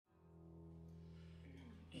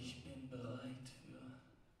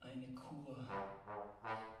cour.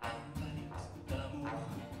 Invalide d'amour.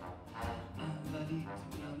 Invalide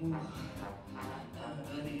d'amour.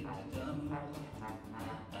 Invalide d'amour.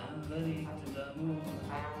 Invalide d'amour.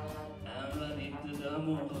 Invalide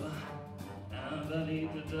d'amour.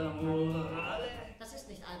 Invalide d'amour. Das ist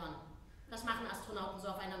nicht albern. Das machen Astronauten so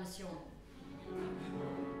auf einer Mission.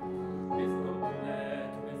 Ist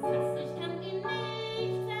komplett besetzt. Ich kann ihn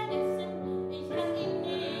nicht vergessen. Ich kann ihn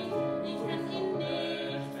nicht. Ich kann ihn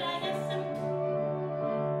nicht vergessen.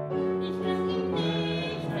 Ich kann ihn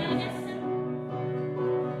nicht vergessen.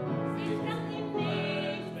 Ich kann ihn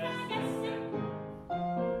nicht vergessen.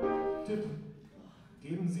 Tipp: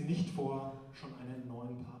 Geben Sie nicht vor, schon einen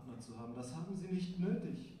neuen Partner zu haben. Das haben Sie nicht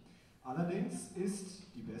nötig. Allerdings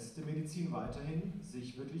ist die beste Medizin weiterhin,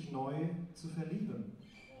 sich wirklich neu zu verlieben.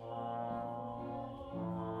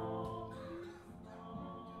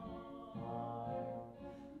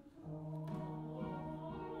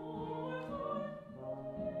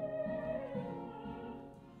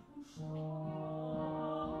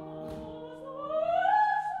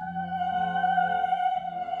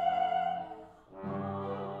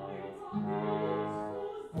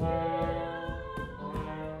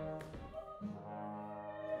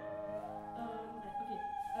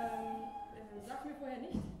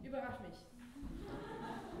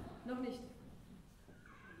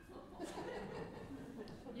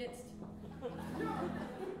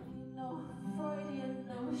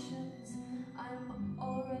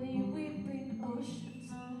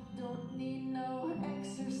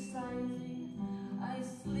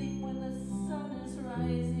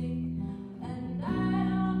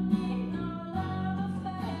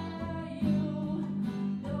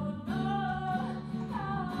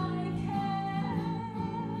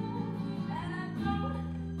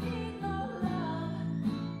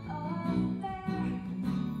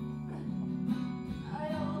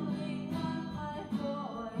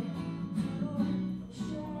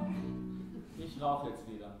 Ich rauche jetzt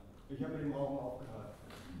wieder. Ich habe den Rauchen aufgehört.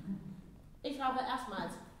 Ich rauche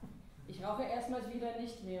erstmals. Ich rauche erstmals wieder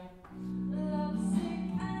nicht mehr.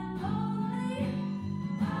 Lovesick and lonely.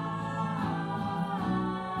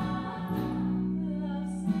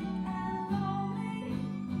 Lovesick and lonely.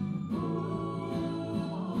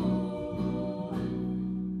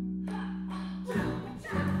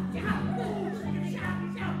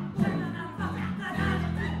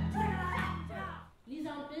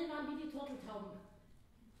 Lisa und Bill waren wie die Turteltauben.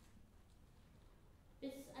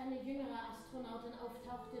 Bis eine jüngere Astronautin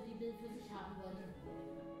auftauchte, die Bill für sich haben wollte.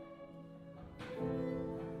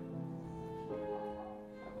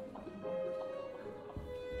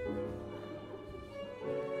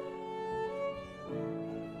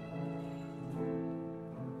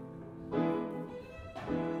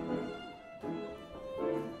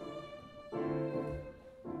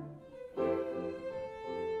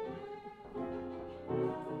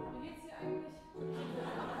 Wie geht's dir eigentlich?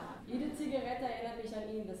 Jede Zigarette erinnert mich an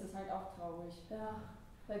ihn, das ist halt auch traurig. Ja,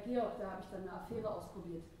 bei Georg, da habe ich dann eine Affäre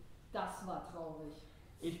ausprobiert. Das war traurig.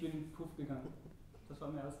 Ich bin puff gegangen. Das war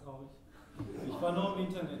mehr als traurig. Ich war nur im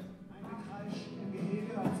Internet. Ein Gekreisch im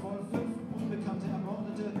Gehege, als Wolf 5 Unbekannte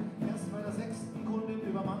ermordete, erst bei der 6. Kundin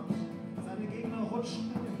übermannt. Seine Gegner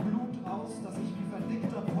rutschten im Blut aus, das sich wie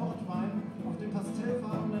verdickter Portwein auf dem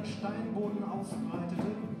pastellfarbenen Steinboden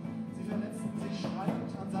ausbreitete. Sie verletzten sich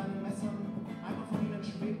schreibend an seinen Messern. Einer von ihnen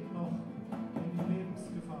schwebt noch in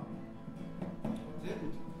Lebensgefahr. Sehr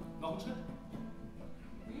gut. Noch ein Schritt.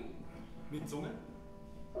 Mit Zunge.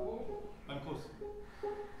 Beim Kuss.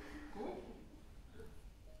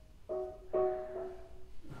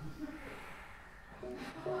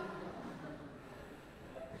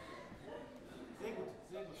 Sehr gut,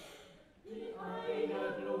 sehr gut. Die eine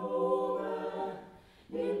Blume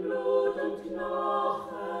in Blut und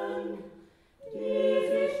Knochen, die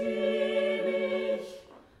sich ewig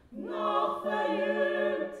noch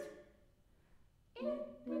verjüngt in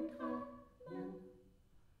den Tränen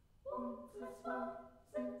unseres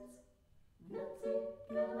Wahnsinns wird sie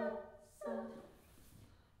gewässert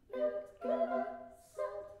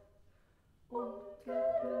und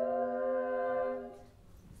geblüht.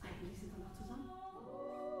 Eigentlich sind wir noch zusammen.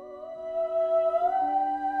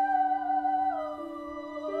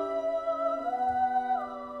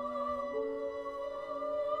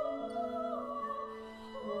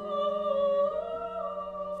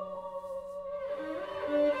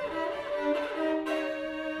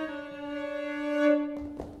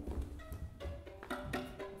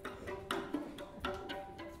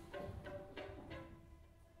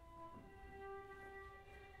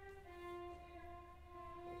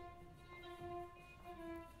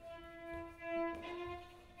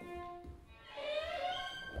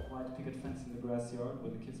 picket fence in the grass yard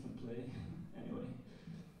where the kids would play. Anyway,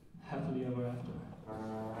 happily ever after.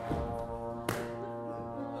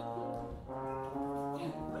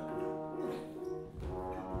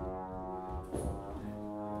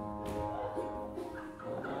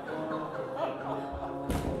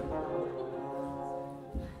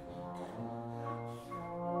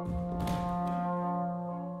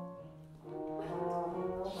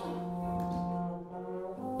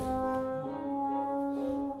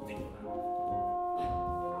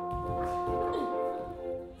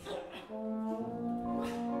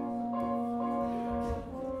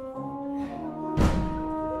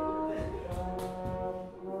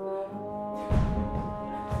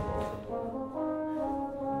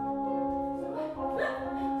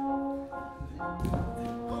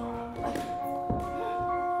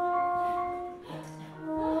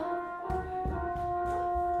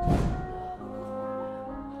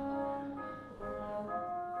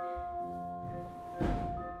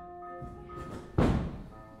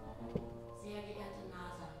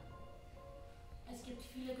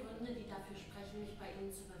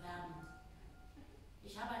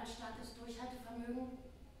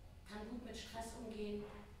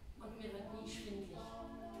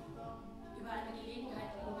 Über eine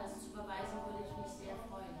Gelegenheit, Ihnen das zu beweisen, würde ich